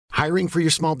Hiring for your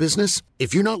small business?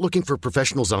 If you're not looking for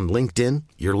professionals on LinkedIn,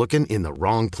 you're looking in the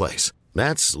wrong place.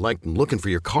 That's like looking for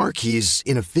your car keys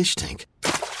in a fish tank.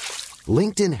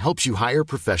 LinkedIn helps you hire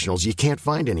professionals you can't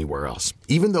find anywhere else,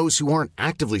 even those who aren't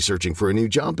actively searching for a new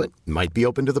job but might be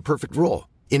open to the perfect role.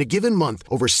 In a given month,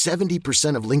 over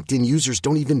 70% of LinkedIn users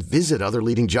don't even visit other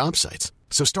leading job sites.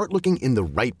 So start looking in the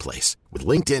right place. With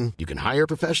LinkedIn, you can hire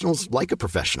professionals like a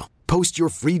professional. Post your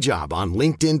free job on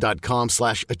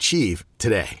linkedin.com/achieve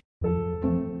today.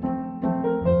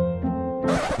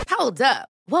 Hold up.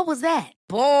 What was that?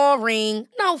 Boring.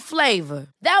 No flavor.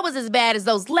 That was as bad as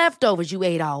those leftovers you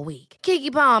ate all week.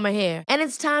 Keke Palmer here, and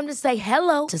it's time to say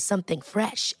hello to something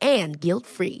fresh and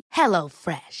guilt-free. Hello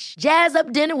Fresh. Jazz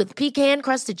up dinner with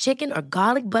pecan-crusted chicken or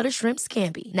garlic butter shrimp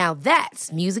scampi. Now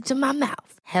that's music to my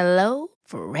mouth. Hello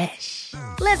Fresh.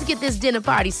 Let's get this dinner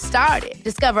party started.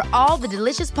 Discover all the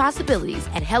delicious possibilities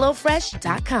at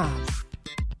hellofresh.com.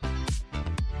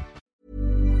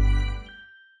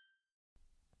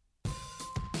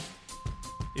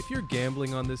 If you're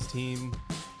gambling on this team,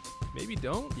 maybe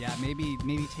don't. Yeah, maybe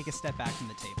take a step back from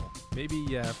the table.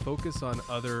 Maybe, focus on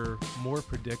other more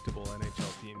predictable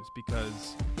NHL teams,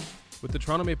 because with the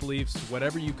Toronto Maple Leafs,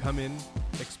 whatever you come in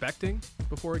expecting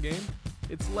before a game,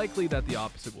 it's likely that the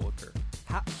opposite will occur.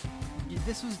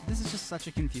 This is just such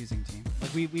a confusing team.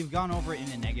 Like we've gone over it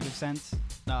in a negative sense.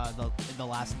 The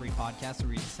last three podcasts where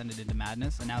we descended into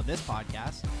madness, and now this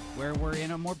podcast where we're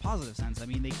in a more positive sense. I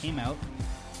mean, they came out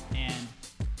and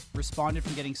responded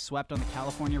from getting swept on the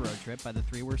California road trip by the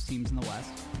three worst teams in the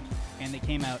West, and they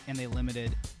came out and they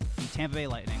limited the Tampa Bay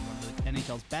Lightning, one of the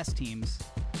NHL's best teams,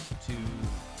 to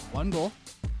 1 goal,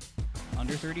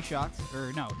 under 30 shots,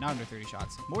 or no, not under 30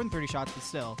 shots, more than 30 shots, but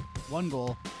still 1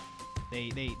 goal.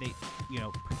 They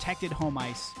protected home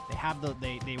ice.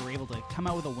 They were able to come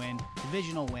out with a win,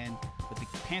 divisional win, with the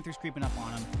Panthers creeping up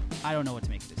on them. I don't know what to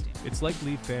make of this team. It's like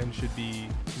Leaf fans should be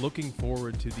looking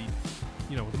forward to the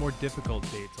more difficult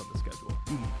dates on the schedule,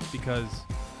 because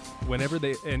whenever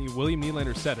William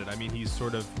Nylander said it. I mean, he's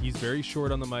very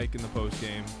short on the mic in the post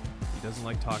game. He doesn't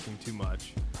like talking too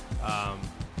much,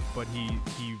 but he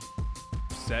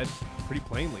said pretty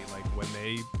plainly, like, when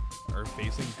they are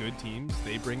facing good teams,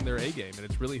 they bring their A game, and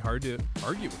it's really hard to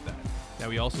argue with that. Now,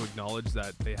 we also acknowledge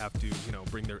that they have to,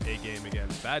 bring their A game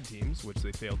against bad teams, which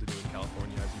they failed to do in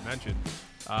California, as you mentioned.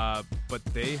 But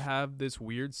they have this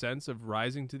weird sense of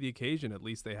rising to the occasion. At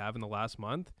least they have in the last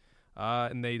month,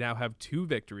 and they now have 2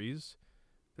 victories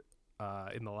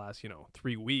in the last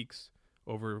 3 weeks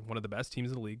over one of the best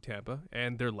teams in the league, Tampa,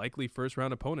 and their likely first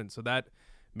round opponent. So that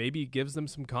maybe gives them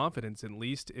some confidence, at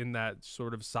least in that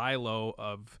sort of silo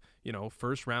of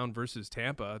first round versus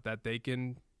Tampa, that they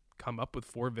can come up with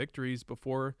 4 victories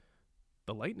before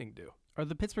the Lightning do. Are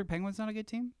the Pittsburgh Penguins not a good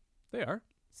team? They are.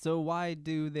 So why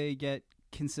do they get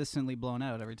consistently blown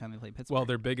out every time they play Pittsburgh? Well,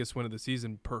 their biggest win of the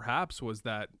season perhaps was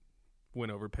that win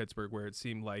over Pittsburgh, where it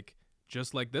seemed like,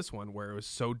 just like this one, where it was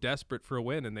so desperate for a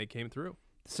win and they came through.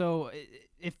 So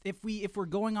if we're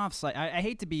going off site, I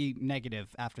hate to be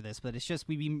negative after this, but it's just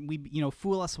we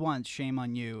fool us once, shame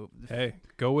on you. Hey,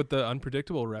 go with the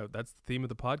unpredictable route. That's the theme of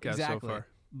the podcast so far.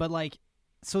 But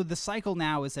so the cycle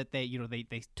now is that they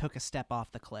took a step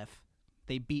off the cliff.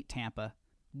 They beat Tampa.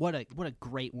 What a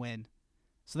great win.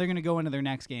 So they're gonna go into their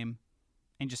next game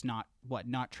and just not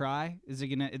try? Are they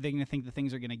gonna think the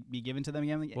things are gonna be given to them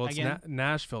again? Well, it's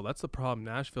Nashville. That's the problem.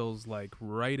 Nashville's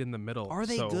right in the middle. Are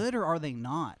they good or are they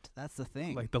not? That's the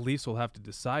thing. The Leafs will have to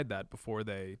decide that before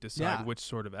they decide which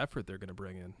sort of effort they're gonna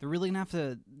bring in. They're really gonna have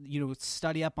to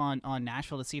study up on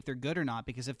Nashville to see if they're good or not.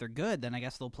 Because if they're good, then I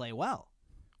guess they'll play well.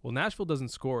 Well, Nashville doesn't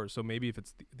score, so maybe if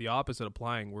it's the opposite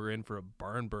applying, we're in for a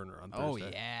barn burner on Thursday.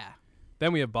 Oh yeah.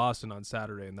 Then we have Boston on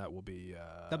Saturday, and that will be...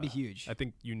 that'll be huge. I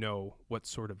think what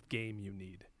sort of game you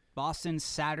need. Boston,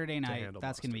 Saturday night.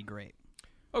 That's going to be great.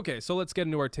 Okay, so let's get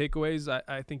into our takeaways.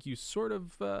 I think you sort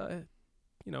of,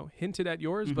 hinted at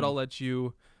yours, but I'll let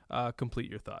you complete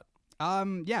your thought.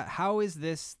 Yeah. How is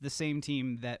this the same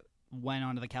team that went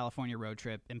onto the California road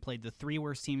trip and played the 3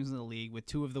 worst teams in the league with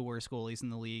 2 of the worst goalies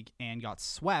in the league and got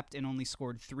swept and only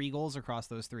scored 3 goals across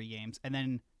those 3 games, and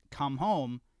then come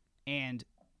home and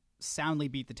soundly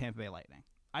beat the Tampa Bay Lightning?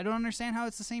 I don't understand how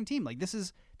it's the same team. This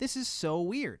is so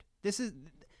weird.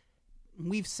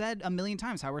 We've said a million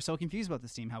times how we're so confused about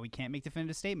this team, how we can't make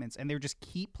definitive statements, and they just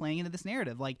keep playing into this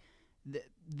narrative. The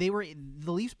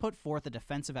Leafs put forth a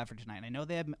defensive effort tonight. I know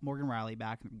they have Morgan Rielly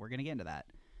back, and we're going to get into that,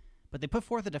 but they put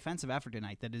forth a defensive effort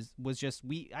tonight that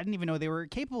I didn't even know they were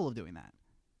capable of doing that.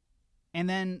 And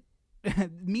then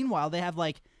meanwhile, they have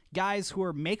guys who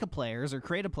are make-a players or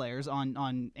creative players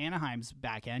on Anaheim's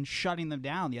back end, shutting them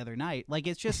down the other night.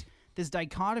 It's just this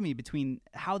dichotomy between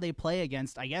how they play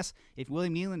against, I guess, if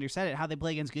William Nylander said it, how they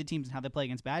play against good teams and how they play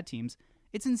against bad teams.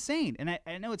 It's insane. And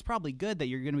I know it's probably good that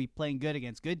you're going to be playing good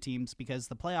against good teams because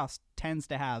the playoffs tends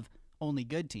to have only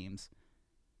good teams.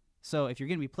 So if you're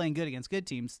going to be playing good against good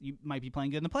teams, you might be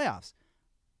playing good in the playoffs.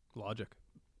 Logic.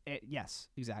 Yes,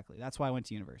 exactly. That's why I went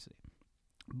to university.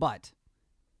 But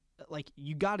like,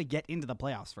 you got to get into the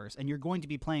playoffs first, and you're going to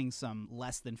be playing some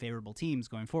less than favorable teams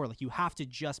going forward. Like, you have to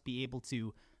just be able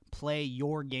to play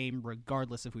your game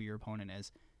regardless of who your opponent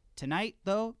is. Tonight,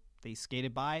 though, they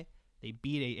skated by. They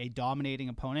beat a dominating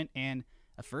opponent, and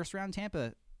a first-round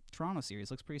Tampa-Toronto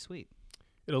series looks pretty sweet.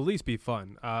 It'll at least be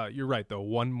fun. You're right, though.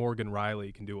 One Morgan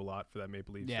Riley can do a lot for that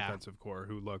Maple Leafs defensive core,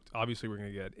 who looked, obviously we're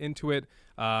going to get into it,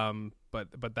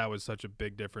 but that was such a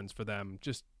big difference for them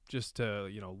just to,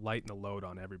 lighten the load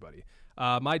on everybody.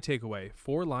 My takeaway,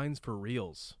 4 lines for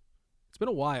reals. It's been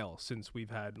a while since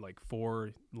we've had like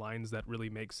 4 lines that really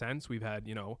make sense. We've had,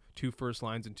 2 first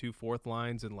lines and 2 fourth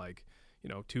lines and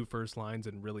 2 first lines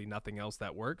and really nothing else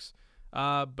that works.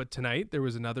 But tonight there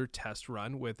was another test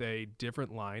run with a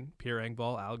different line: Pierre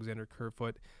Engvall, Alexander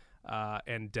Kerfoot,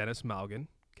 and Dennis Malgin.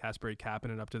 Kasperi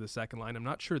Kapanen up to the second line. I'm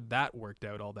not sure that worked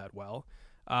out all that well.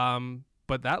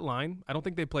 But that line, I don't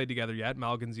think they played together yet.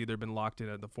 Malgin's either been locked in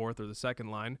at the fourth or the second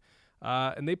line.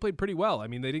 And they played pretty well. I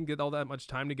mean, they didn't get all that much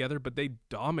time together, but they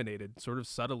dominated sort of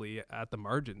subtly at the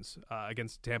margins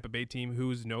against a Tampa Bay team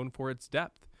who's known for its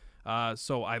depth.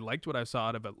 So I liked what I saw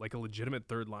out of a legitimate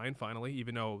third line finally,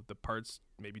 even though the parts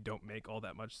maybe don't make all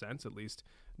that much sense, at least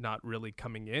not really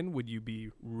coming in. Would you be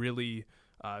really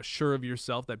sure of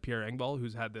yourself that Pierre Engvall,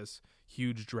 who's had this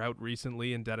huge drought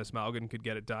recently, and Dennis Malgin could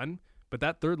get it done? But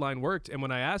that third line worked, and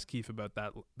when I asked Keefe about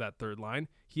that third line,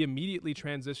 he immediately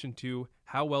transitioned to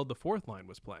how well the fourth line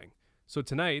was playing. So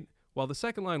tonight, while the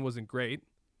second line wasn't great,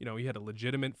 he had a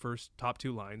legitimate first top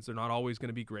 2 lines. They're not always going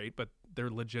to be great, but they're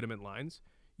legitimate lines.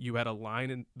 You had a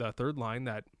line in the third line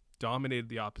that dominated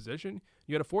the opposition.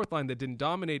 You had a fourth line that didn't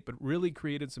dominate, but really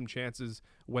created some chances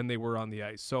when they were on the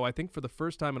ice. So I think for the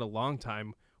first time in a long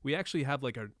time, we actually have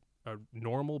like a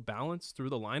normal balance through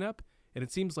the lineup. And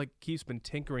it seems like Keefe's been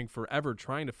tinkering forever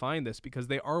trying to find this because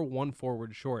they are 1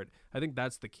 forward short. I think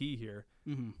that's the key here.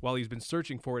 Mm-hmm. While he's been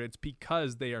searching for it, it's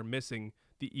because they are missing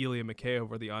the Ilya Mikheyev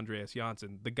or the Andreas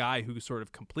Janssen, the guy who sort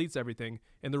of completes everything,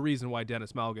 and the reason why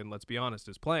Dennis Malgin, let's be honest,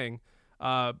 is playing.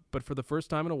 But for the first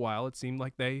time in a while, it seemed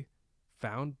like they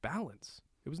found balance.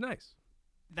 It was nice.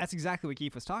 That's exactly what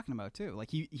Keefe was talking about, too.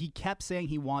 Like, he kept saying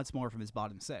he wants more from his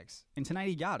bottom 6. And tonight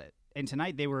he got it. And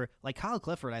tonight they were, like, Kyle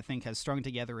Clifford, I think, has strung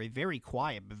together a very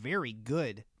quiet, but very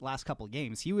good last couple of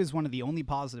games. He was one of the only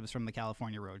positives from the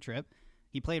California road trip.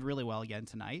 He played really well again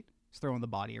tonight. He's throwing the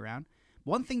body around.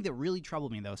 One thing that really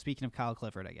troubled me, though, speaking of Kyle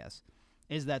Clifford, I guess,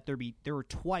 is that there were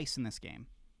twice in this game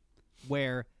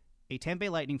where a Tampa Bay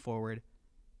Lightning forward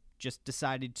just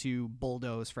decided to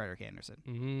bulldoze Frederik Andersen.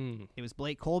 Mm-hmm. It was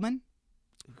Blake Coleman,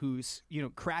 who's,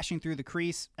 crashing through the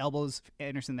crease, elbows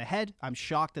Andersen in the head. I'm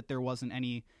shocked that there wasn't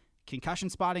any concussion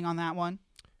spotting on that one.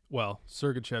 Well,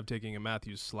 Sergachev taking a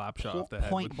Matthews slap shot off the head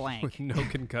point blank with no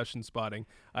concussion spotting.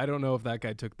 I don't know if that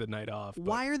guy took the night off.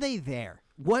 Why are they there?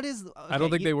 What is? Okay, I don't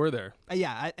think they were there.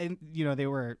 They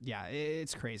were. Yeah,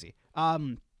 it's crazy.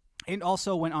 And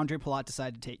also when Andre Palat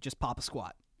decided to just pop a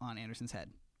squat on Andersen's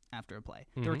head after a play,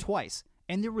 there were twice,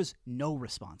 and there was no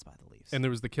response by the Leafs. And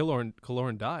there was the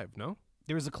Killorn dive. No,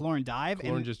 there was a Killorn dive.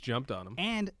 Killorn just jumped on him.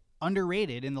 And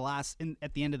underrated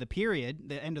at the end of the period,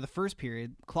 the end of the first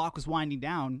period, clock was winding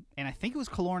down, and I think it was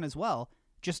Killorn as well,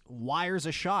 just wires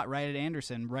a shot right at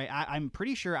Andersen. Right, I'm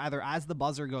pretty sure either as the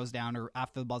buzzer goes down or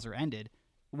after the buzzer ended,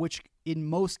 which in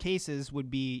most cases would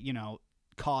be,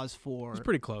 cause for. It's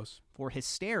pretty close for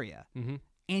hysteria,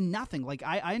 and nothing. Like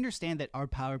I understand that our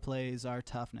power play is our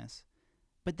toughness,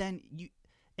 but then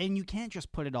you can't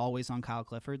just put it always on Kyle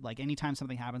Clifford. Like, anytime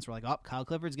something happens, we're like, oh, Kyle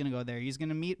Clifford's going to go there. He's going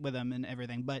to meet with him and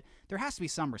everything. But there has to be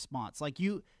some response. Like,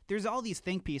 there's all these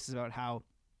think pieces about how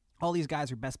all these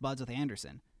guys are best buds with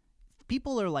Andersen.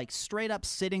 People are, like, straight up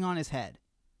sitting on his head.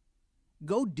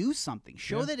 Go do something.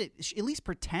 Show that at least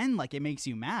pretend like it makes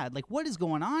you mad. Like, what is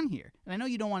going on here? And I know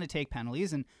you don't want to take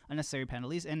penalties and unnecessary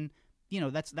penalties. And,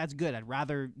 that's good. I'd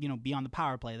rather, be on the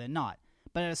power play than not.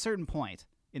 But at a certain point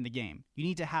in the game, you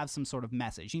need to have some sort of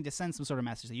message. You need to send some sort of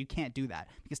message that you can't do that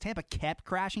because Tampa kept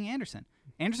crashing Andersen.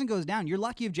 Andersen goes down. You're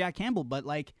lucky of Jack Campbell, but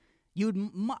like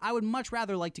I would much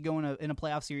rather like to go in a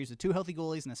playoff series with 2 healthy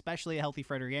goalies and especially a healthy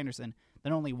Frederik Andersen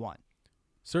than only one.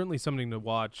 Certainly something to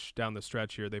watch down the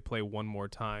stretch here. They play one more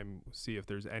time, see if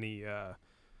there's any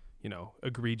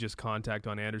egregious contact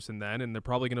on Andersen then, and they're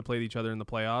probably going to play each other in the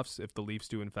playoffs if the Leafs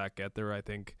do in fact get there. I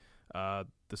think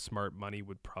The smart money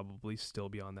would probably still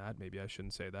be on that. Maybe I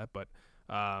shouldn't say that, but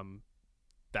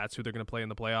that's who they're going to play in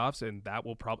the playoffs, and that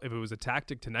will probably, if it was a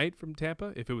tactic tonight from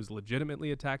Tampa, if it was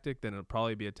legitimately a tactic, then it'll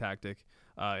probably be a tactic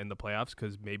in the playoffs,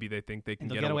 because maybe they think they can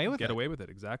get away with it.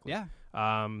 Exactly. Yeah.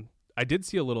 I did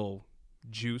see a little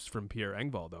juice from Pierre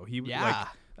Engvall, though.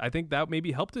 I think that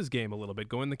maybe helped his game a little bit,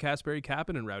 going the Kasperi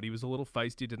Kapanen route. He was a little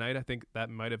feisty tonight. I think that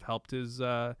might have helped his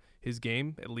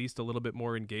game, at least a little bit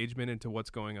more engagement into what's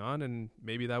going on, and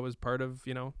maybe that was part of,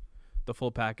 the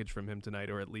full package from him tonight,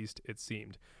 or at least it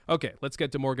seemed. Okay, let's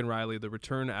get to Morgan Rielly, the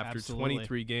return after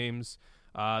 23 games.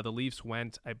 The Leafs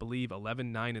went, I believe,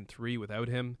 11-9-3 without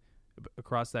him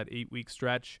across that 8-week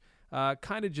stretch.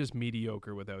 Kind of just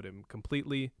mediocre without him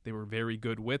completely. They were very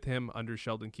good with him under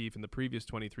Sheldon Keefe in the previous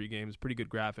 23 games. Pretty good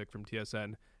graphic from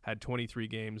TSN. Had 23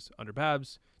 games under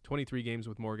Babs, 23 games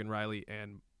with Morgan Rielly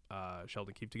and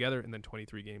Sheldon Keefe together, and then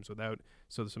 23 games without.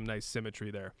 So there's some nice symmetry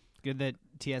there. Good that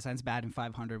TSN's batting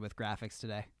 .500 with graphics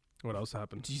today. What else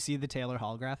happened? Did you see the Taylor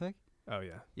Hall graphic? Oh,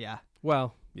 yeah. Yeah.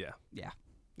 Well, yeah. Yeah.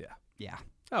 Yeah. Yeah.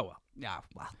 Oh, well. Yeah,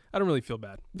 well. I don't really feel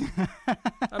bad.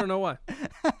 I don't know why.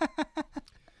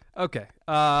 Okay.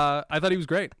 I thought he was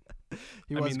great.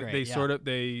 He was great,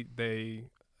 They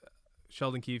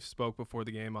Sheldon Keefe spoke before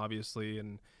the game, obviously,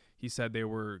 and he said they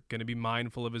were going to be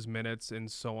mindful of his minutes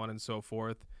and so on and so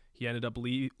forth. He ended up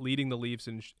leading the Leafs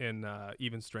in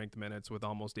even strength minutes with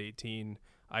almost 18.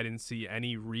 I didn't see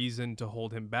any reason to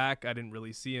hold him back. I didn't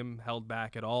really see him held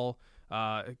back at all,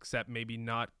 except maybe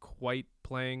not quite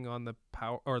playing on the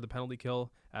power or the penalty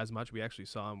kill as much. We actually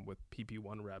saw him with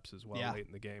PP1 reps as well late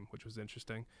in the game, which was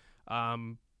interesting.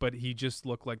 But he just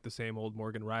looked like the same old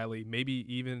Morgan Rielly, maybe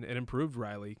even an improved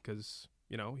Rielly, because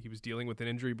he was dealing with an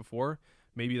injury before.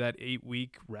 Maybe that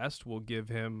 8-week rest will give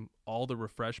him all the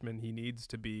refreshment he needs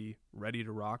to be ready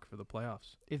to rock for the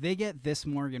playoffs. If they get this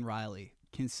Morgan Rielly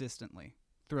consistently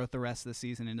throughout the rest of the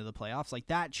season into the playoffs,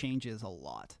 that changes a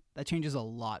lot. That changes a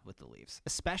lot with the Leafs,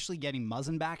 especially getting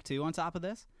Muzzin back too on top of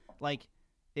this.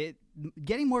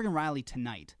 Getting Morgan Rielly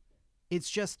tonight, it's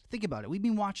just, think about it. We've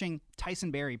been watching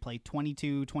Tyson Barrie play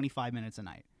 22, 25 minutes a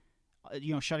night,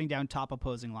 shutting down top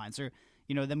opposing lines. Or,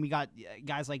 then we got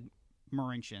guys like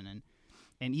Marincin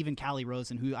and even Callie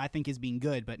Rosen, who I think is being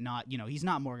good, but not, he's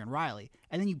not Morgan Rielly.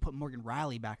 And then you put Morgan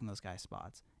Rielly back in those guys'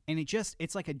 spots. And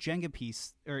it's like a Jenga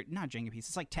piece, or not Jenga piece,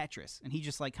 it's like Tetris. And he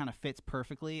just kind of fits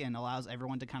perfectly and allows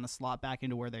everyone to kind of slot back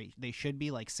into where they should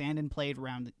be. Like Sandin played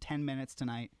around 10 minutes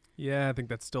tonight. Yeah, I think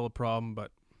that's still a problem,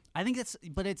 but I think it's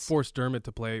forced Dermott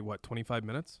to play, 25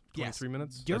 minutes? 23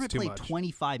 minutes? Dermott played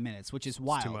 25 minutes, which is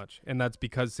wild. It's too much. And that's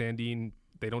because Sandin,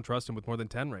 they don't trust him with more than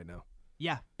 10 right now.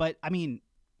 Yeah, but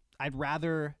I'd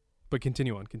rather... But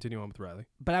continue on with Rielly.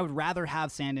 But I would rather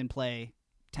have Sandin play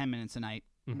 10 minutes a night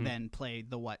than play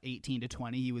the 18 to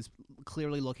 20 he was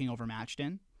clearly looking overmatched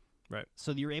in. Right.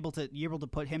 So you're able to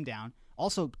put him down.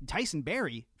 Also, Tyson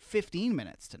Barrie, 15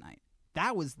 minutes tonight.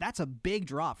 That's a big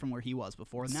drop from where he was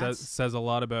before. And says a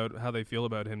lot about how they feel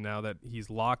about him now that he's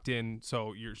locked in.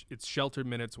 So it's sheltered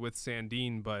minutes with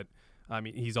Sandin, but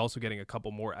he's also getting a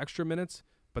couple more extra minutes.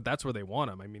 But that's where they want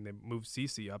him. They moved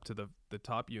Ceci up to the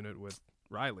top unit with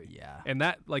Rielly. Yeah. And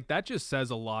that just says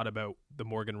a lot about the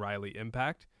Morgan Rielly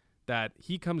impact, that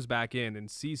he comes back in and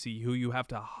Ceci, who you have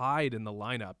to hide in the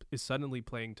lineup, is suddenly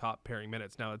playing top pairing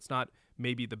minutes. Now, it's not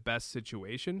maybe the best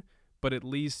situation, but at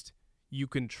least you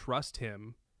can trust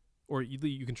him, or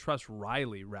you can trust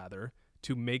Rielly rather,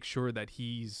 to make sure that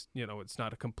he's, it's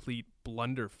not a complete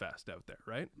blunderfest out there,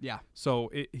 right? Yeah. So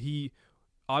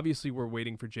obviously, we're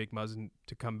waiting for Jake Muzzin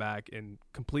to come back and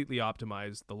completely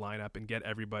optimize the lineup and get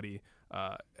everybody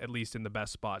at least in the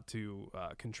best spot to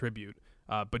contribute.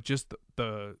 But just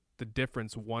the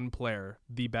difference one player,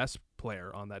 the best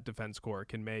player on that defense core,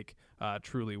 can make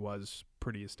truly was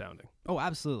pretty astounding. Oh,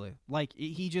 absolutely.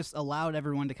 He just allowed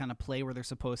everyone to kind of play where they're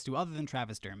supposed to, other than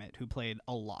Travis Dermott, who played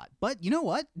a lot. But you know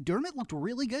what? Dermott looked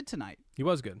really good tonight. He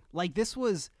was good.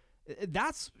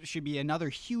 That should be another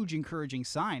huge encouraging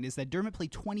sign, is that Dermott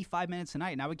played 25 minutes tonight,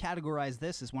 and I would categorize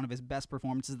this as one of his best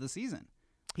performances of the season.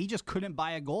 He just couldn't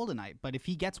buy a goal tonight, but if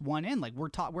he gets one in, we're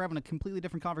having a completely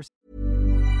different conversation.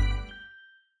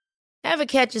 Ever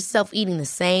catch yourself eating the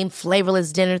same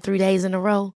flavorless dinner 3 days in a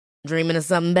row? Dreaming of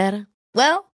something better?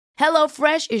 Well,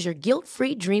 HelloFresh is your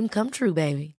guilt-free dream come true,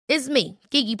 baby. It's me,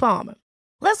 Keke Palmer.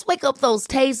 Let's wake up those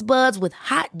taste buds with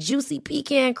hot, juicy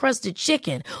pecan-crusted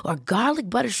chicken or garlic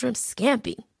butter shrimp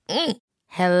scampi.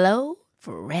 Hello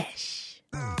Fresh.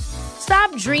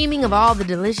 Stop dreaming of all the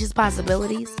delicious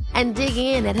possibilities and dig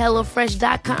in at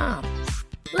HelloFresh.com.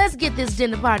 Let's get this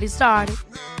dinner party started.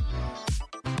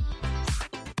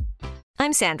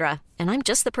 I'm Sandra, and I'm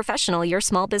just the professional your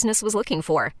small business was looking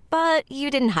for. But you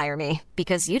didn't hire me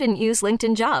because you didn't use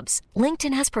LinkedIn Jobs.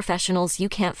 LinkedIn has professionals you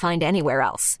can't find anywhere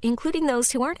else, including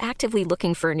those who aren't actively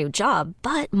looking for a new job,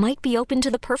 but might be open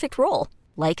to the perfect role,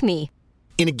 like me.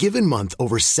 In a given month,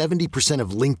 over 70%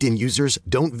 of LinkedIn users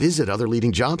don't visit other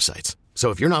leading job sites. So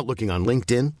if you're not looking on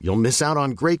LinkedIn, you'll miss out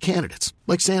on great candidates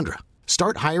like Sandra.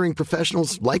 Start hiring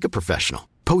professionals like a professional.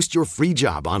 Post your free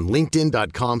job on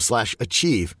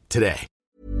linkedin.com/achieve today.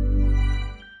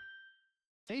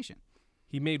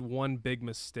 He made one big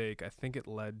mistake. I think it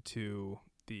led to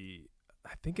the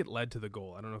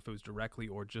goal. I don't know if it was directly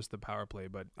or just the power play,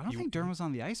 but I don't think Durham was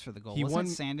on the ice for the goal. He Wasn't won,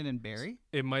 it Sandin and Barrie?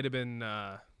 It might have been,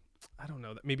 I don't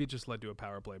know. Maybe it just led to a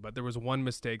power play, but there was one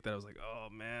mistake that I was like, oh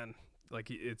man,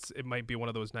 like it might be one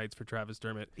of those nights for Travis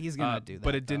Dermott. He's going to do that.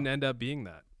 But it didn't end up being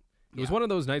that. It was one of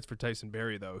those nights for Tyson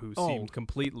Barrie, though, who seemed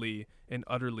completely and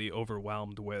utterly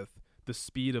overwhelmed with the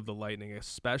speed of the Lightning,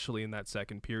 especially in that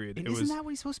second period. Isn't that what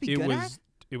he's supposed to be good at?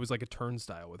 It was like a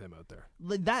turnstile with him out there.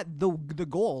 The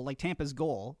goal, like Tampa's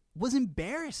goal, was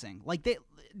embarrassing. Like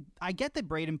I get that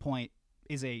Braden Point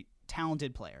is a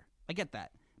talented player. I get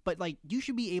that. But like you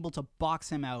should be able to box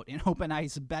him out in open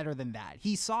ice better than that.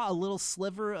 He saw a little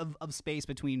sliver of space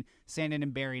between Sandin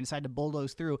and Barrie and decided to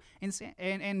bulldoze through. And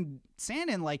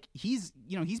Sandin, like he's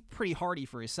pretty hardy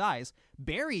for his size.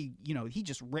 Barrie, he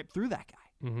just ripped through that guy.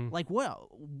 Mm-hmm. Like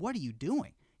what are you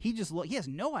doing? He has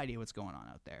no idea what's going on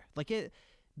out there.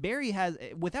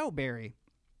 Without Barrie,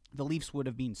 the Leafs would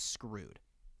have been screwed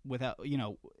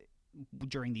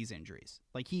during these injuries.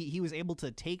 Like he was able to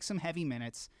take some heavy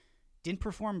minutes. Didn't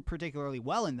perform particularly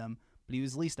well in them, but he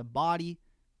was at least a body,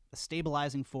 a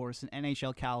stabilizing force, an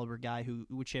NHL caliber guy who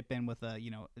would chip in with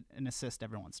an assist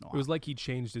every once in a while. It was like he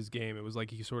changed his game. It was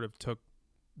like he sort of took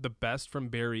the best from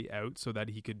Barrie out so that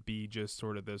he could be just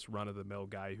sort of this run-of-the-mill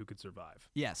guy who could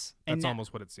survive. Yes. That's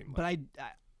almost what it seemed like.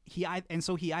 But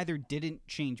so he either didn't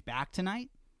change back tonight,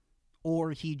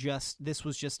 or this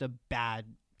was just a bad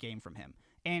game from him.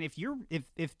 And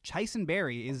if Tyson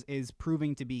Barrie is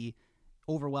proving to be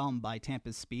overwhelmed by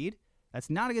Tampa's speed, that's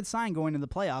not a good sign going into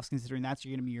the playoffs, considering that's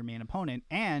going to be your main opponent.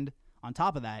 And on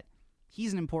top of that,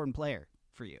 he's an important player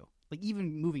for you. Like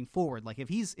even moving forward, like if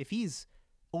he's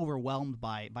overwhelmed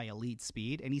by elite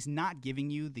speed and he's not giving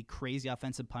you the crazy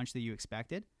offensive punch that you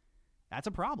expected, that's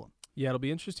a problem. Yeah, it'll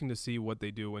be interesting to see what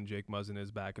they do when Jake Muzzin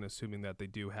is back, and assuming that they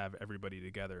do have everybody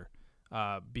together.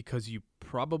 Because you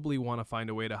probably want to find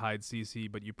a way to hide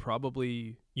CC, but you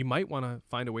might want to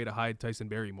find a way to hide Tyson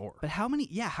Barrie more. But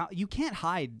you can't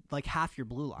hide like half your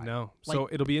blue line. No. So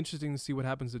it'll be interesting to see what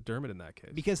happens to Dermott in that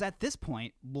case. Because at this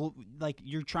point,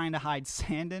 you're trying to hide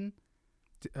Sandin.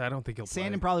 I don't think he'll play.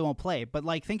 Sandin probably won't play, but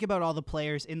like think about all the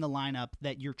players in the lineup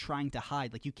that you're trying to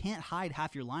hide. Like you can't hide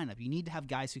half your lineup. You need to have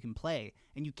guys who can play,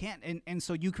 and you can't. And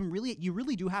so you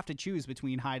really do have to choose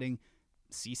between hiding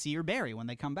CC or Barrie when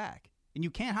they come back. And you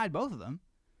can't hide both of them.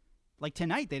 Like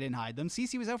tonight, they didn't hide them.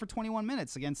 CC was out for 21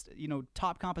 minutes against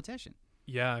top competition.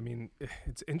 Yeah, I mean,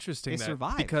 it's interesting they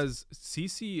survived because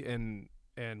CC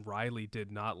and Riley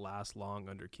did not last long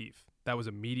under Keefe. That was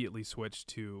immediately switched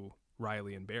to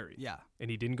Riley and Barrie. Yeah, and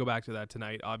he didn't go back to that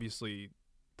tonight. Obviously,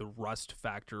 the rust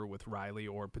factor with Riley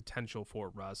or potential for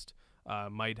rust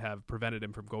might have prevented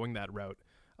him from going that route.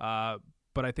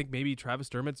 But I think maybe Travis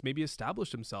Dermott's maybe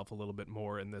established himself a little bit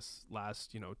more in this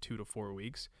last, 2 to 4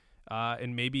 weeks.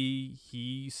 And maybe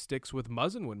he sticks with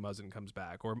Muzzin when Muzzin comes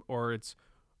back. Or it's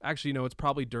actually, it's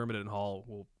probably Dermott and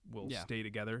Hall will stay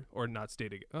together or not stay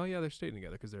together. Oh, yeah, they're staying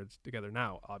together because they're together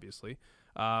now, obviously.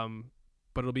 But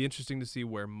it'll be interesting to see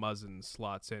where Muzzin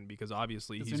slots in because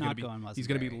obviously he's going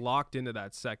to be locked into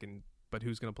that second, but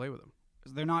who's going to play with him?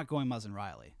 They're not going Muzzin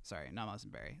Riley. Sorry, not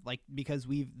Muzzin Barrie. Like because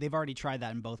they've already tried that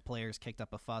and both players kicked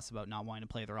up a fuss about not wanting to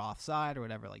play their offside or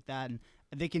whatever like that. And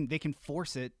they can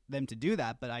force them to do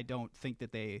that, but I don't think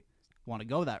that they want to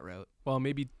go that route. Well,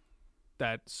 maybe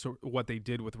what they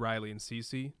did with Riley and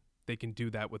CC, they can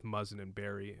do that with Muzzin and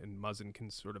Barrie, and Muzzin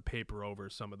can sort of paper over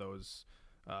some of those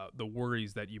the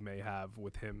worries that you may have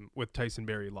with Tyson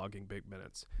Barrie logging big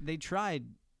minutes. They tried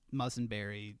Muzzin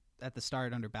Barrie at the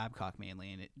start under Babcock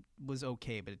mainly, and it was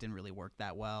okay, but it didn't really work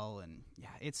that well. And yeah,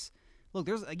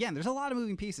 there's a lot of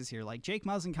moving pieces here. Like Jake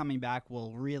Muzzin coming back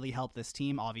will really help this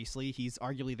team. Obviously, he's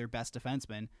arguably their best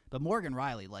defenseman, but Morgan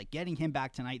Riley, like getting him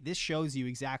back tonight, this shows you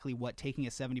exactly what taking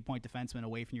a 70-point defenseman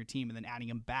away from your team and then adding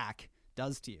him back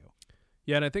does to you.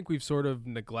 Yeah, and I think we've sort of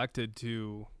neglected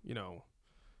to,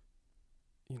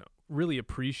 really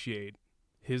appreciate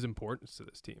his importance to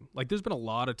this team. Like, there's been a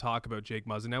lot of talk about Jake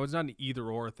Muzzin. Now, it's not an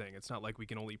either-or thing. It's not like we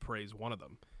can only praise one of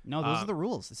them. No, those are the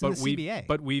rules. It's in the CBA.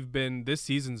 But this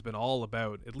season's been all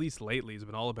about, at least lately, it's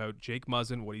been all about Jake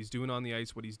Muzzin, what he's doing on the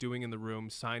ice, what he's doing in the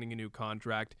room, signing a new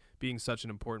contract, being such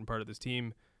an important part of this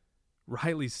team.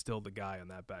 Riley's still the guy on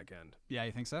that back end. Yeah,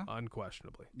 you think so?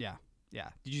 Unquestionably. Yeah.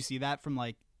 Did you see that from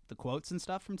like the quotes and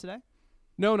stuff from today?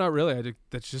 No, not really.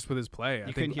 That's just with his play.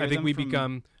 I think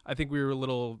we were a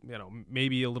little,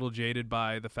 maybe a little jaded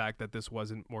by the fact that this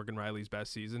wasn't Morgan Riley's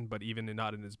best season, but even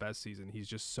not in his best season, he's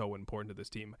just so important to this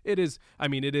team. It is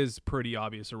pretty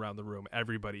obvious around the room.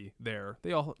 Everybody there,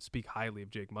 they all speak highly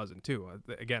of Jake Muzzin too.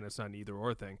 Again, it's not an either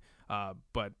or thing.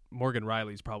 But Morgan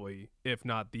Riley's probably, if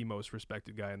not the most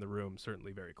respected guy in the room,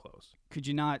 certainly very close. Could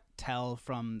you not tell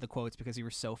from the quotes because you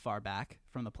were so far back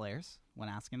from the players when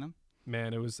asking them?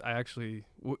 Man, it was.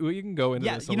 We can go into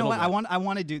this. Yeah, you know what? I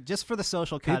want to do just for the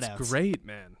social cutouts. It's great,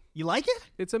 man. You like it?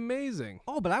 It's amazing.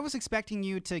 Oh, but I was expecting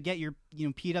you to get your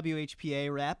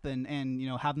PWHPA rep and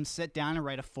have them sit down and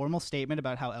write a formal statement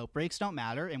about how outbreaks don't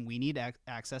matter and we need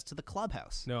access to the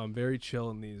clubhouse. No, I'm very chill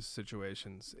in these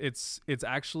situations. It's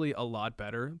actually a lot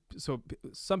better. So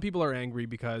some people are angry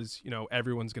because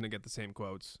everyone's going to get the same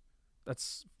quotes.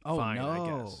 That's fine, I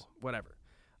guess. Whatever.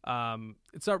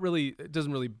 It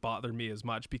doesn't really bother me as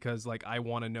much because I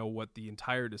want to know what the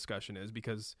entire discussion is,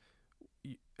 because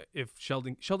if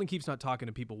Sheldon Keefe's not talking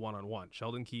to people one-on-one,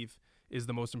 Sheldon Keefe is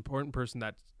the most important person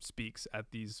that speaks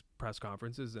at these press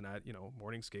conferences and at,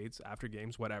 morning skates, after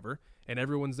games, whatever, and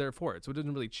everyone's there for it. So it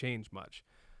doesn't really change much.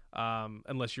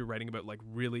 Unless you're writing about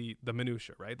really the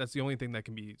minutia, right? That's the only thing that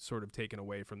can be sort of taken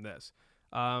away from this.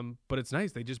 But it's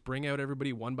nice. They just bring out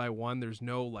everybody one by one. There's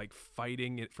no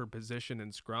fighting it for position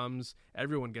and scrums.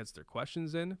 Everyone gets their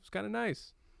questions in. It's kind of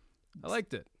nice. I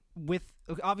liked it.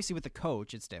 Obviously with the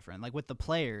coach, it's different. With the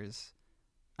players,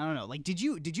 I don't know. Did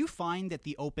you find that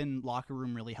the open locker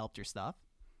room really helped your stuff?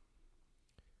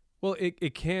 Well,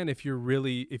 it can if you're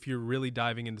really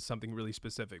diving into something really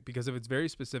specific. Because if it's very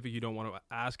specific, you don't want to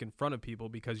ask in front of people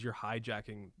because you're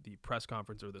hijacking the press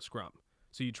conference or the scrum.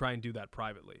 So you try and do that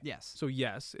privately. Yes. So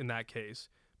yes, in that case,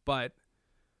 but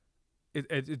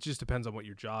it just depends on what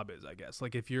your job is, I guess.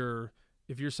 If you're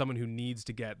someone who needs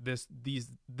to get this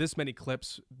many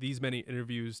clips, these many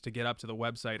interviews to get up to the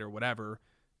website or whatever,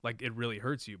 it really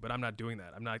hurts you. But I'm not doing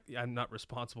that. I'm not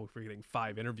responsible for getting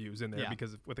 5 interviews in there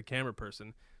because with a camera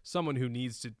person, someone who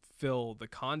needs to fill the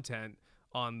content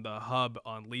on the hub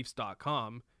on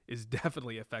Leafs.com is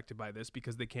definitely affected by this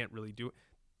because they can't really do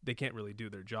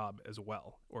their job as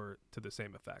well or to the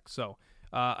same effect. So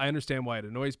I understand why it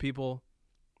annoys people.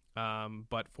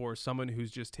 But for someone who's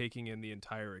just taking in the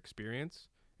entire experience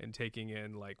and taking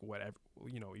in whatever,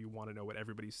 you want to know what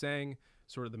everybody's saying,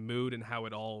 sort of the mood and how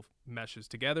it all meshes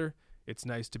together, it's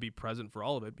nice to be present for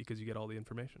all of it because you get all the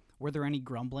information. Were there any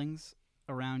grumblings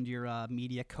around your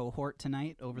media cohort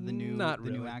tonight over the new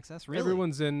new access? Really?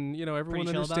 Everyone's everyone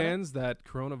understands that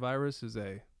coronavirus is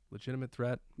a legitimate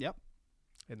threat. Yep.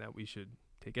 And that we should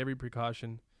take every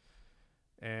precaution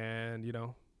and,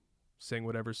 sing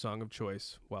whatever song of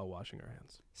choice while washing our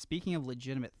hands. Speaking of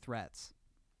legitimate threats,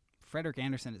 Frederik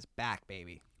Andersen is back,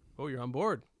 baby. Oh, you're on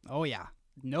board. Oh, yeah.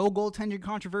 No goaltender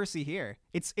controversy here.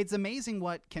 It's amazing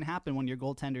what can happen when your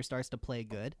goaltender starts to play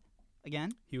good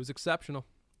again. He was exceptional.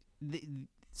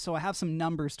 So I have some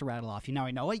numbers to rattle off.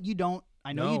 I know what you don't.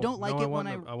 I know you don't like it when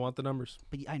I want the numbers.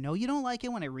 But I know you don't like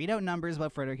it when I read out numbers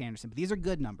about Frederik Andersen. But these are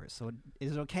good numbers, so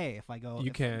is it okay if I go?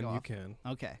 You can.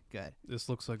 Okay, good. This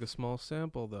looks like a small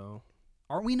sample, though.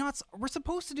 Aren't we not? We're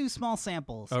supposed to do small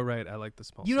samples. Oh, right. I like the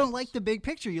small. You don't like the big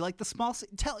picture. You like the small.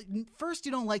 First,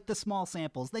 you don't like the small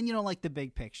samples. Then you don't like the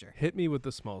big picture. Hit me with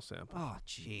the small sample. Oh,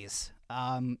 jeez.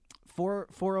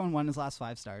 4-0-1 in his last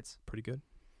 5 starts. Pretty good.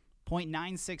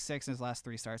 .966 in his last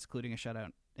 3 starts, including a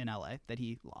shutout in LA that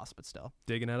he lost, but still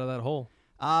digging out of that hole.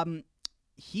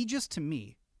 He just, to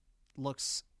me,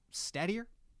 looks steadier.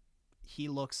 He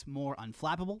looks more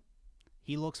unflappable.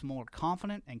 He looks more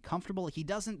confident and comfortable. He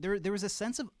doesn't. There was a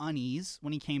sense of unease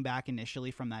when he came back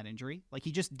initially from that injury.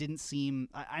 He just didn't seem.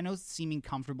 I know seeming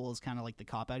comfortable is kind of the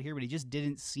cop out here, but he just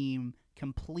didn't seem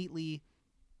completely,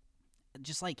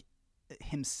 just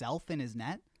himself in his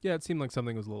net. Yeah, it seemed like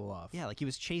something was a little off. Yeah, he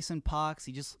was chasing pucks.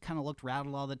 He just kind of looked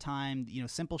rattled all the time.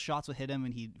 Simple shots would hit him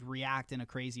and he'd react in a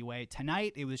crazy way.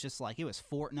 Tonight, it was just it was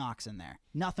Fort Knox in there.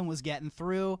 Nothing was getting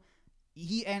through.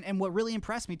 And what really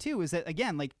impressed me, too, is that,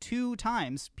 again, 2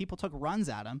 times people took runs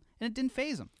at him and it didn't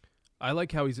faze him. I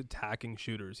like how he's attacking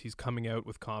shooters. He's coming out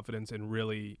with confidence and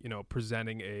really,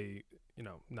 presenting a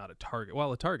not a target.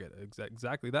 Well, a target,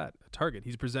 exactly that, a target.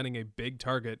 He's presenting a big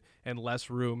target and less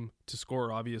room to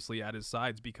score, obviously, at his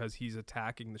sides because he's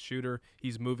attacking the shooter.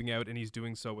 He's moving out, and he's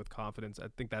doing so with confidence. I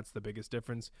think that's the biggest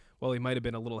difference. Well, he might have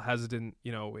been a little hesitant,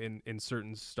 in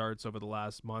certain starts over the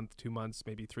last month, 2 months,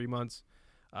 maybe 3 months.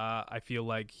 I feel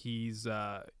like he's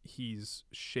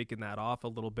shaken that off a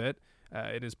little bit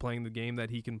and is playing the game that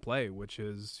he can play, which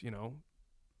is,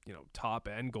 top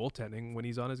end goaltending when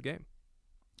he's on his game.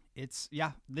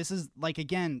 This is like,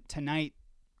 again, tonight,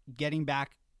 getting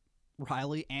back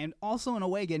Riley and also in a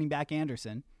way getting back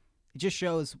Anderson. It just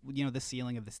shows, the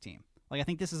ceiling of this team. Like, I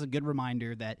think this is a good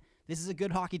reminder that this is a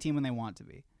good hockey team when they want to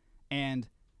be. And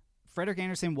Frederik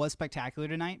Andersen was spectacular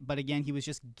tonight, but again, he was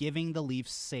just giving the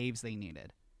Leafs saves they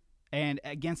needed. And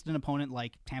against an opponent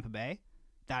like Tampa Bay,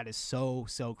 that is so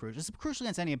crucial. It's crucial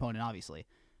against any opponent, obviously.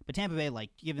 But Tampa Bay, like,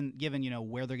 given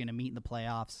where they're going to meet in the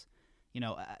playoffs,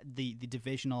 the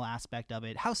divisional aspect of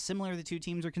it, how similar the two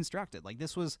teams are constructed. Like,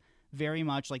 this was very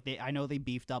much like I know they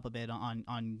beefed up a bit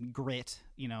on grit,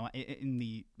 in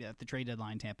the at the trade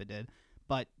deadline Tampa did,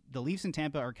 but the Leafs and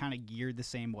Tampa are kind of geared the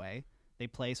same way. They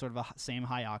play sort of a same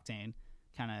high octane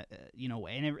kind of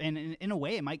way, and in a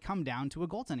way it might come down to a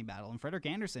goaltending battle. And Frederik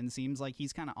Andersen seems like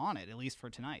he's kind of on it, at least for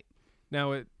tonight.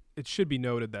 Now it should be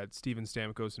noted that Steven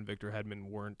Stamkos and Victor Hedman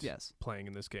weren't playing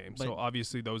in this game. So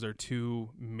obviously those are two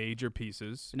major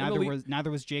pieces.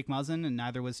 Neither was Jake Muzzin, and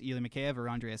neither was Ilya Mikheyev or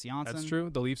Andreas Janssen. That's true.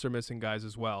 The Leafs are missing guys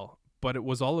as well. But it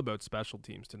was all about special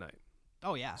teams tonight.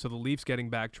 Oh, yeah. So the Leafs getting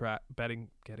back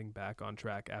on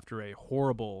track after a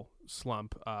horrible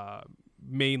slump,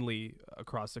 mainly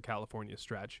across the California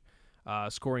stretch,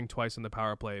 scoring twice in the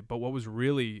power play. But what was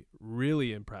really,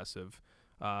 really impressive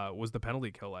was the penalty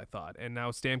kill, I thought. And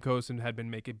now Stamkos had been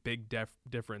making a big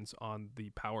difference on the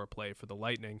power play for the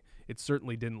Lightning. It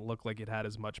certainly didn't look like it had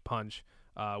as much punch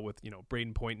with,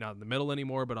 Braden Point not in the middle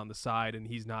anymore, but on the side. And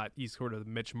he's sort of the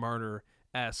Mitch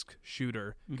Marner-esque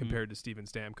shooter compared to Steven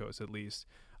Stamkos, at least.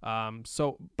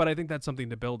 But I think that's something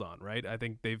to build on, right? I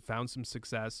think they've found some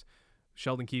success.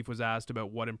 Sheldon Keefe was asked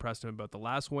about what impressed him about the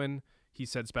last win. He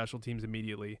said special teams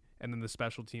immediately, and then the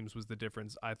special teams was the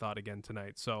difference, I thought, again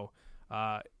tonight. So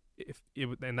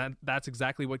that's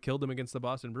exactly what killed him against the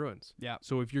Boston Bruins. Yeah.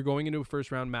 So if you're going into a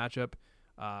first round matchup,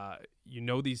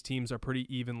 these teams are pretty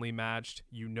evenly matched.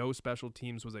 Special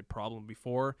teams was a problem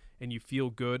before, and you feel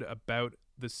good about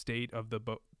the state of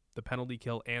the penalty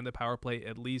kill and the power play,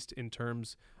 at least in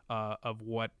terms of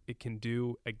what it can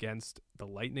do against the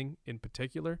Lightning in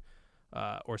particular,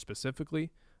 or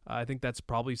specifically. I think that's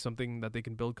probably something that they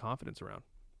can build confidence around.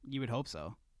 You would hope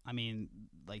so. I mean,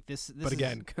 like this but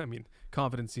again,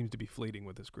 confidence seems to be fleeting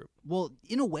with this group. Well,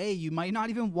 in a way, you might not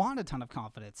even want a ton of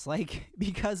confidence,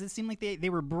 because it seemed like they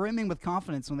were brimming with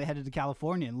confidence when they headed to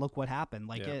California, and look what happened.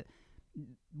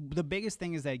 The biggest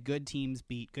thing is that good teams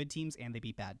beat good teams, and they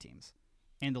beat bad teams.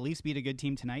 And the Leafs beat a good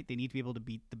team tonight. They need to be able to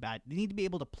beat the bad. They need to be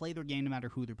able to play their game no matter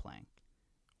who they're playing.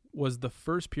 Was the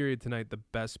first period tonight the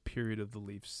best period of the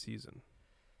Leafs season?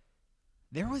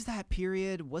 There was that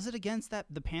period. Was it against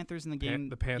the Panthers in the game?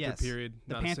 The Panther period.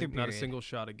 Not a single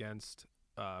shot against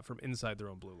from inside their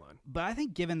own blue line. But I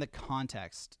think given the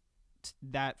context,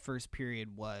 that first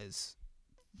period was,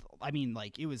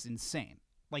 it was insane.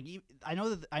 I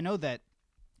know that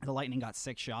the Lightning got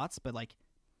 6 shots, but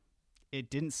it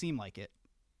didn't seem like it.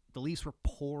 The Leafs were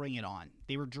pouring it on.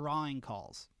 They were drawing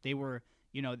calls. They were.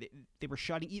 They were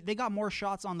shutting. They got more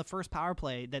shots on the first power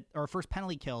play or first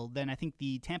penalty kill than I think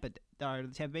the Tampa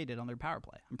Bay did on their power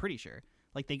play. I'm pretty sure.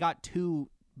 They got 2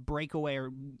 breakaway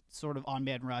or sort of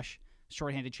on-man rush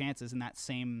shorthanded chances in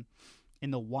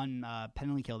the one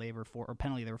penalty kill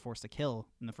penalty they were forced to kill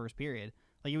in the first period.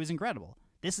 It was incredible.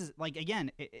 This is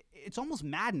again, it's almost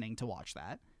maddening to watch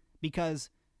that, because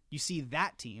you see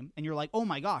that team and you're like, oh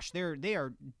my gosh, they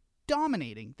are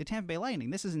dominating the Tampa Bay Lightning.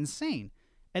 This is insane.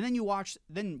 And then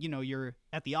you're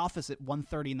at the office at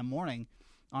 1:30 in the morning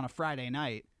on a Friday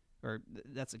night, or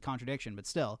that's a contradiction, but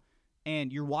still,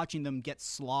 and you're watching them get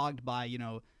slogged by,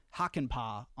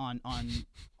 Hakanpää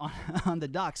on the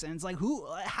Ducks, and it's like,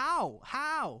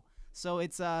 how? So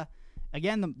it's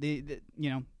again the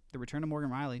return of Morgan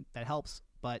Rielly, that helps,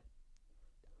 but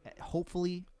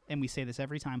hopefully, and we say this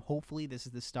every time, hopefully this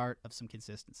is the start of some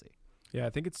consistency. Yeah, I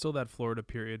think it's still that Florida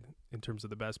period in terms of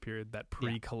the best period, that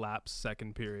pre-collapse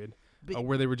second period,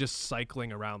 where they were just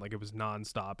cycling around it was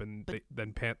nonstop, and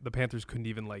the Panthers couldn't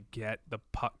even get the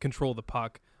puck, control the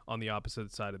puck on the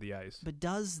opposite side of the ice. But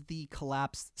does the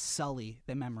collapse sully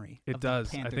the memory? It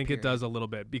does. I think it does a little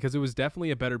bit, because it was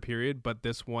definitely a better period, but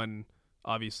this one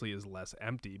obviously is less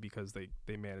empty because they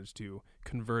managed to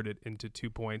convert it into 2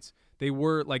 points. They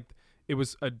were it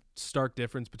was a stark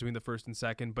difference between the first and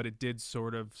second, but it did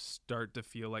sort of start to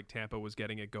feel like Tampa was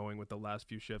getting it going with the last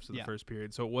few shifts of the first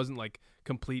period. So it wasn't like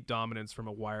complete dominance from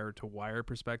a wire-to-wire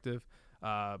perspective,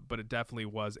 but it definitely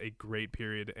was a great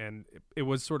period, and it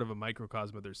was sort of a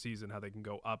microcosm of their season, how they can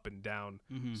go up and down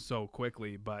so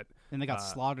quickly. But and they got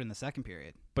slaughtered in the second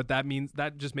period. But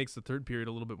that just makes the third period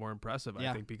a little bit more impressive,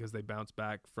 I think, because they bounced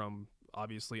back from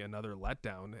obviously another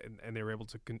letdown, and they were able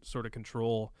to sort of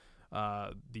control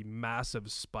the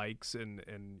massive spikes and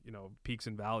peaks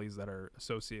and valleys that are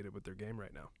associated with their game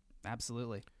right now.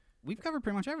 Absolutely. We've covered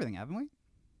pretty much everything, haven't we?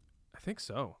 I think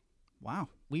so. Wow.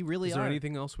 We really are. Is there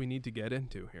anything else we need to get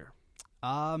into here?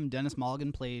 Dennis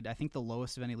Mulligan played, I think, the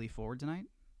lowest of any lead forward tonight,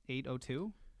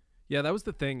 8.02. Yeah, that was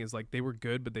the thing, is like they were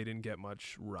good, but they didn't get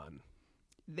much run.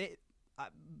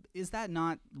 Is that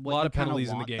not what a lot you of penalties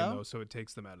want, in the game, though? so it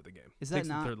takes them out of the game. Is that takes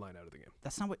not the third line out of the game?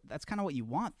 That's kind of what you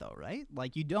want, though, right?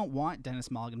 Like, you don't want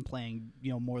Dennis Mulligan playing,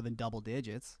 more than double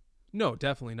digits. No,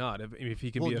 definitely not. If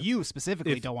he can you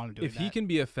specifically don't want him doing that. If he can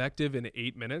be effective in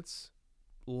 8 minutes,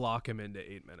 lock him into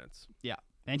 8 minutes. Yeah.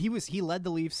 And he led the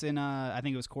Leafs in I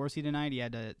think it was Corsi tonight. He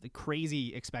had the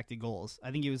crazy expected goals.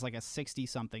 I think he was like a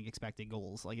 60-something expected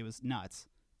goals. Like, it was nuts.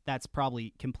 That's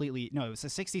probably completely – no, it was a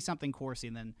 60-something Corsi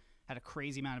and then had a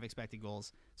crazy amount of expected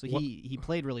goals. So he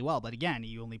played really well. But, again,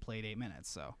 he only played 8 minutes.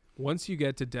 So once you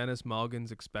get to Dennis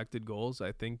Mulligan's expected goals,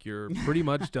 I think you're pretty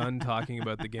much done talking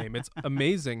about the game. It's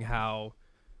amazing how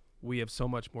we have so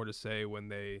much more to say when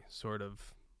they sort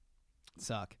of –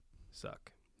 Suck.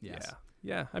 Yes.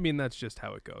 Yeah. I mean, that's just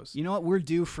how it goes. You know what? We're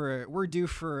due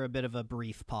for a bit of a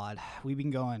brief pod. We've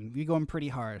been going pretty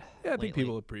hard. Yeah, I think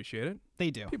people appreciate it.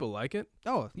 They do. People like it.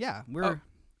 Oh yeah, we're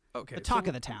okay. The talk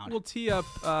of the town. We'll tee up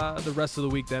the rest of the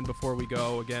week then. Before we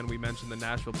go, again, we mentioned the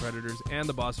Nashville Predators and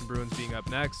the Boston Bruins being up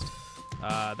next.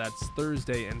 That's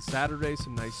Thursday and Saturday.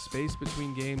 Some nice space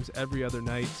between games every other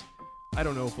night. I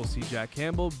don't know if we'll see Jack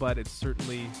Campbell, but it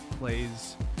certainly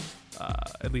plays.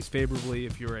 At least favorably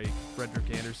if you're a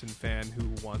Frederick Anderson fan who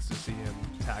wants to see him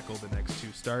tackle the next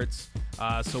two starts.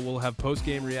 So we'll have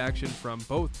post-game reaction from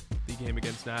both the game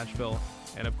against Nashville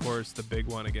and, of course, the big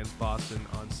one against Boston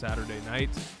on Saturday night.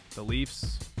 The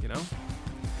Leafs,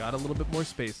 got a little bit more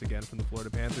space again from the Florida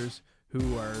Panthers,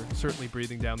 who are certainly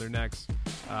breathing down their necks.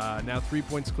 Now 3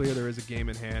 points clear, there is a game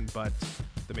in hand, but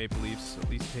the Maple Leafs at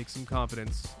least take some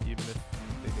confidence, even if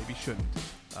they maybe shouldn't,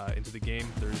 into the game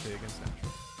Thursday against Nashville.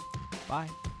 Bye.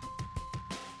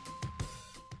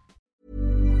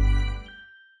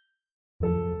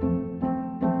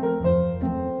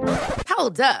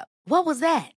 Hold up. What was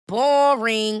that?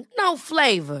 Boring. No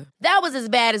flavor. That was as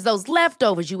bad as those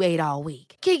leftovers you ate all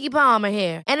week. Keke Palmer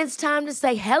here, and it's time to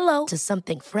say hello to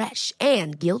something fresh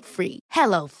and guilt-free.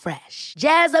 Hello Fresh.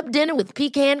 Jazz up dinner with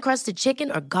pecan-crusted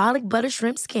chicken or garlic butter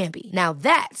shrimp scampi. Now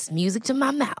that's music to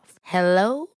my mouth.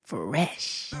 Hello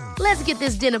Fresh. Let's get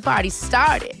this dinner party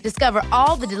started. Discover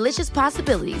all the delicious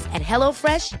possibilities at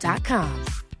HelloFresh.com.